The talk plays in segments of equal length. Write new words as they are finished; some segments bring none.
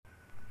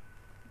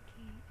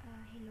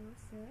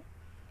closer.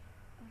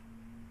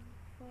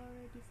 For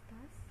this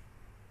task,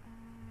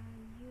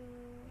 you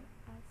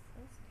asked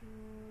us to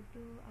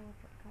do our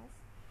podcast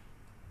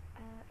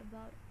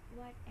about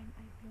what am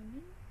I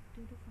planning to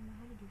do for my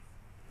holidays.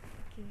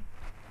 Okay,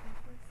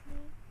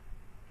 firstly,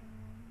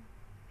 um,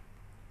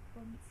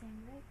 for mid-sem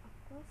break, of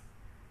course,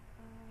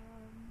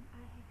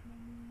 I have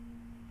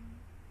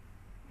many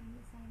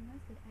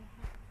assignments that I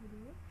have to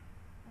do.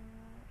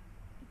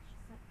 Each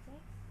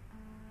subject,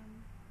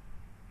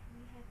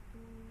 we have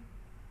to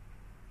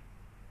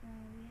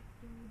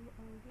do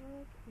our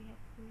work. We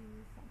have to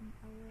submit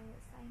our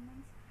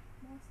assignments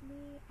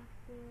mostly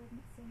after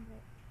mid-sem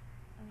break.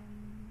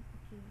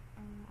 Okay,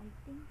 I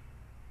think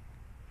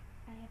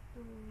I have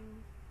to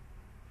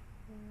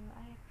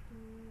I have to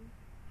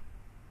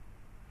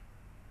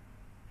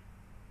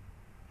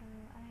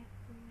I have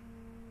to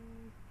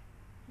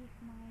give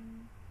my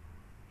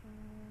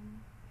um,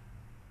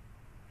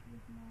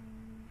 give my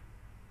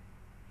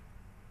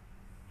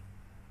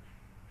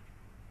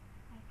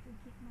I have to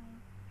give my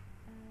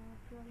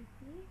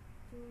priority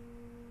to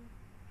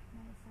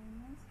my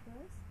assignments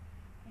first,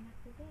 and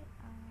after that,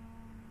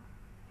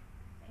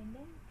 and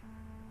then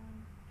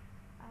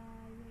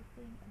I will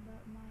think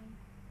about my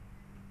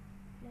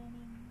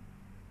planning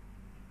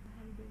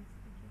holidays.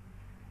 Okay.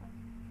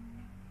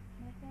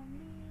 My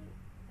family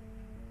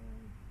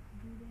uh,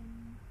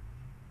 didn't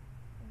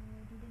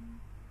didn't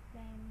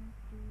plan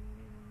to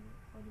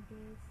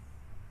holidays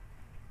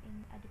in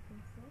other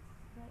places,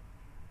 but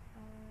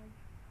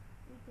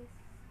we just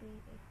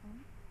stayed at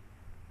home.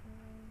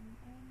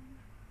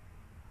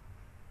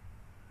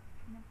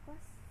 And of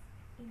course,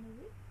 in a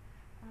week,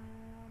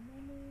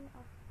 many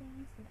of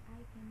things that I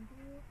can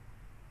do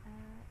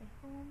at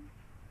home,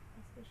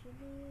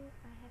 especially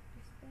I have to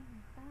spend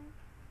my time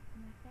to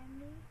my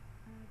family,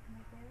 to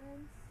my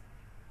parents,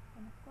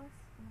 and of course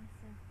to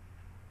myself.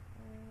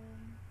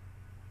 Um,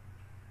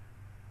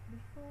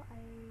 before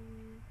I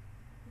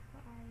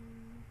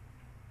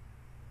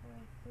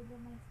further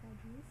my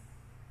studies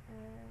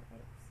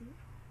at UC,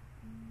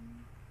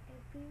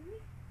 every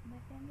week my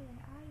family and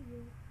I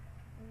will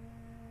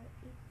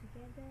eat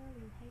together,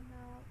 we'll hang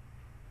out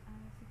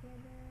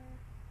together,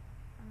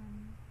 um,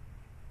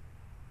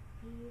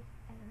 eat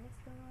at a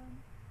restaurant,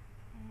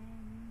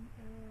 and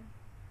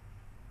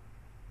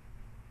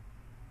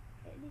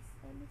at least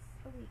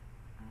a week.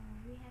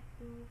 We have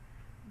to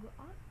go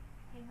out,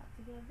 hang out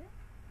together,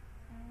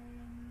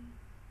 and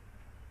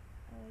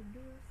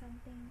do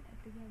something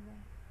together,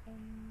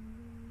 and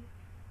we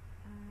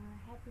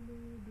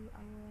happily do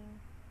our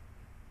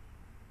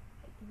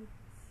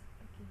activities.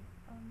 Okay.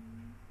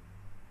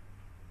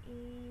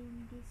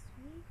 In this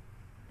week,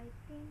 I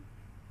think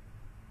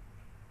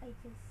I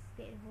just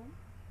stay at home.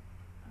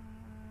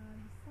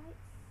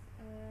 Besides,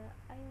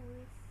 I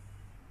always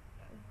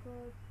go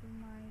to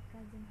my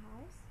cousin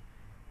house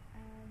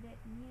that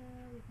near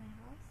with my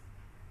house.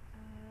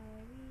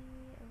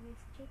 We always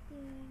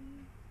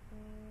chatting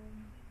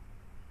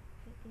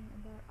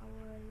about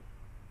our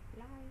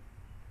life,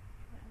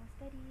 about our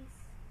studies,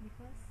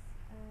 because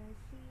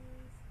she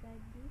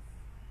studies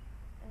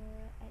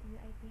at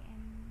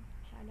UiTM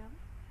Shalam,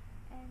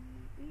 and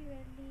we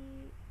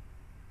rarely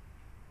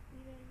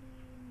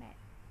met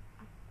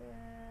after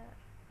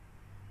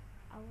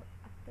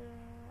after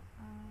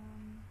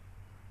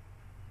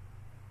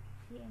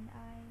she and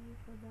I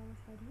for our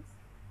studies.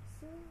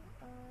 So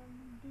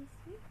this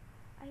week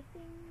I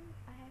think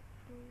I have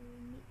to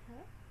meet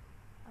her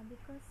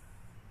because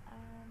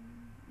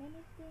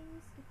many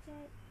things to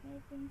chat,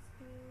 many things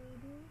to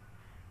do,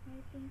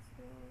 many things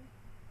to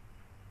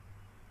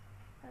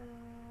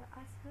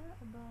ask her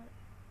about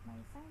my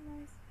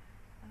assignments,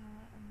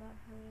 about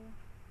her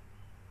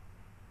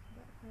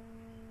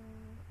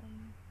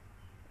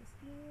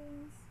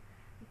experience,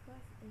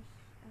 because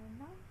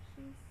now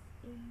she's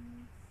in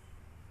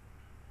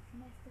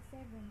semester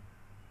 7.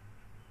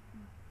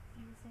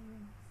 Semester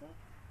 7. So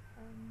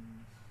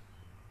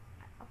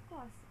of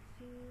course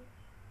she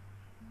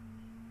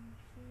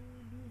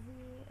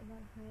busy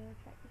about her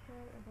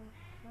practical, about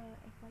her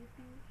FYP,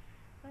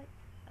 but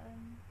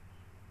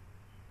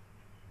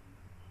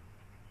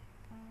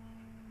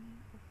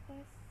of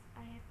course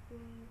I have to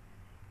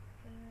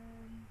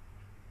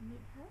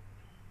meet her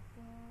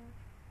for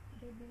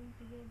gathering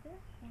together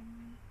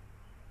and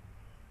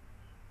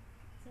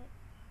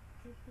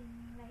chatting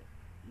like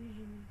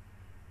usually.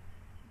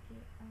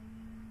 Okay.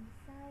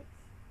 Besides,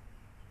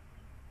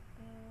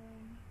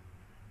 um,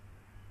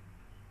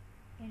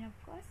 and of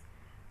course,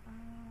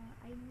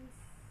 I miss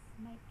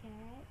my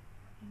cat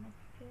and my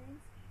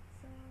chickens,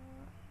 so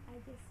I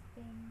just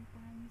spend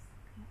times.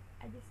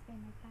 I just spend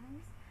my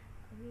times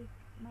with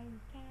my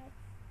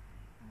cats.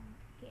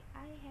 Okay,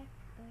 I have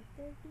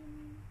 13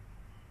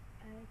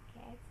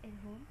 cats at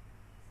home,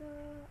 so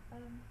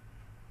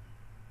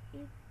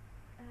it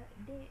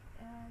they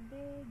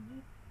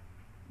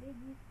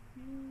give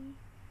me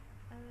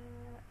a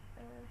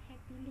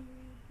happily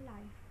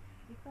life,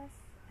 because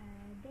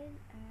they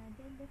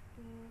love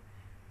to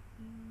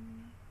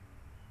um,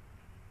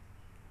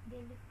 they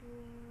love to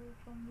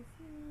come with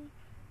me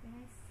when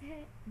I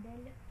said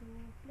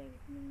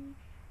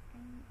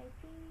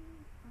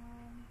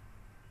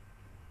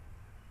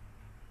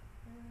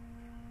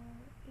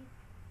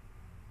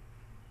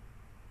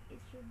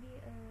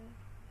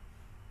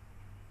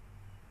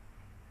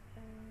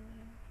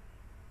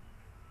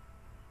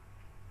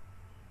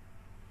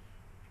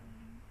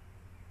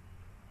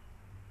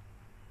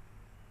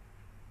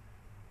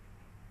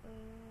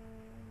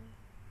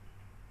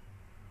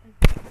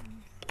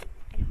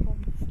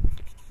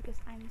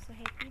so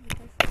happy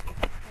because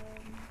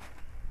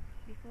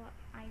before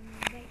I'm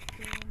back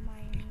to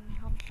my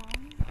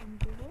hometown in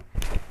Johor,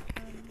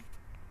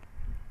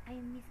 I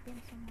miss them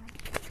so much,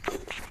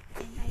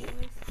 and I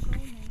always call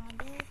my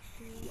mother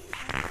to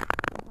ask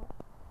about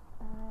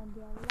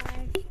their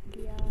life,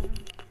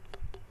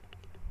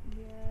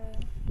 their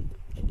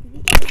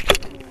activities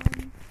at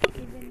home,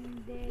 even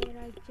they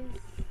are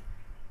just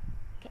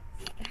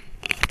cats.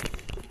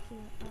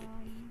 Okay,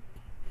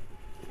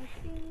 I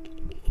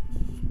think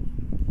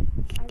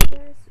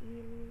others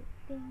will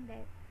think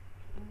that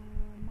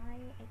my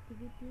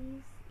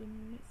activities in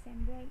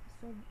mid-December is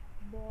so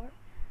bored,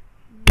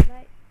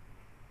 but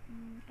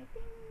I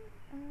think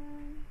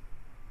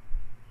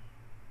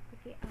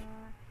okay,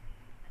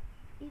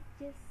 it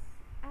just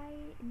I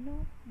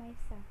know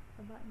myself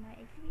about my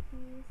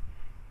activities,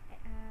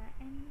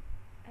 and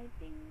I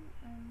think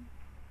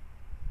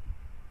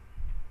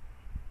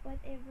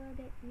whatever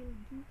that will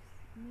gives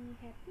me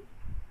happy,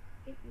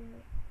 it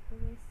will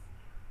always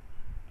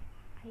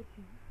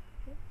happy.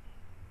 Okay,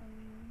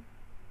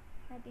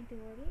 nothing to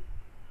worry,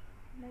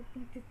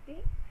 nothing to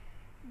think.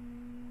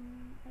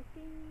 I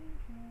think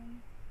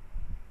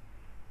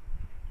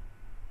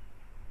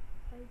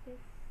I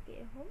just stay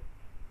at home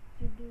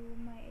to do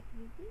my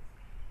activities,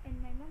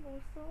 and my mom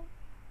also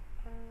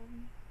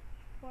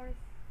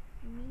forced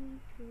me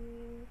to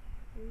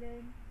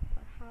learn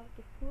how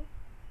to cook,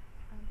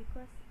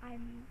 because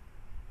I'm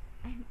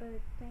a 20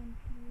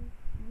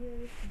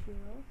 years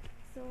girl,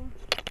 so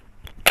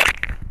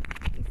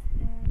it's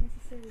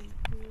necessary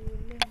to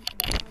learn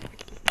about how to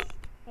cook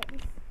at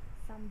least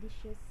some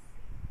dishes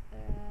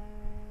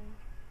uh,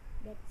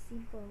 that's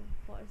simple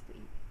for us to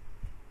eat.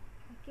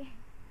 Okay,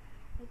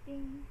 I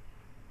think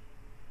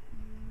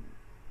um,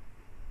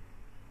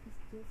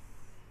 it's just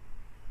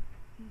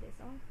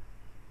that's all.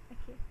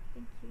 Okay,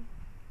 thank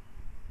you.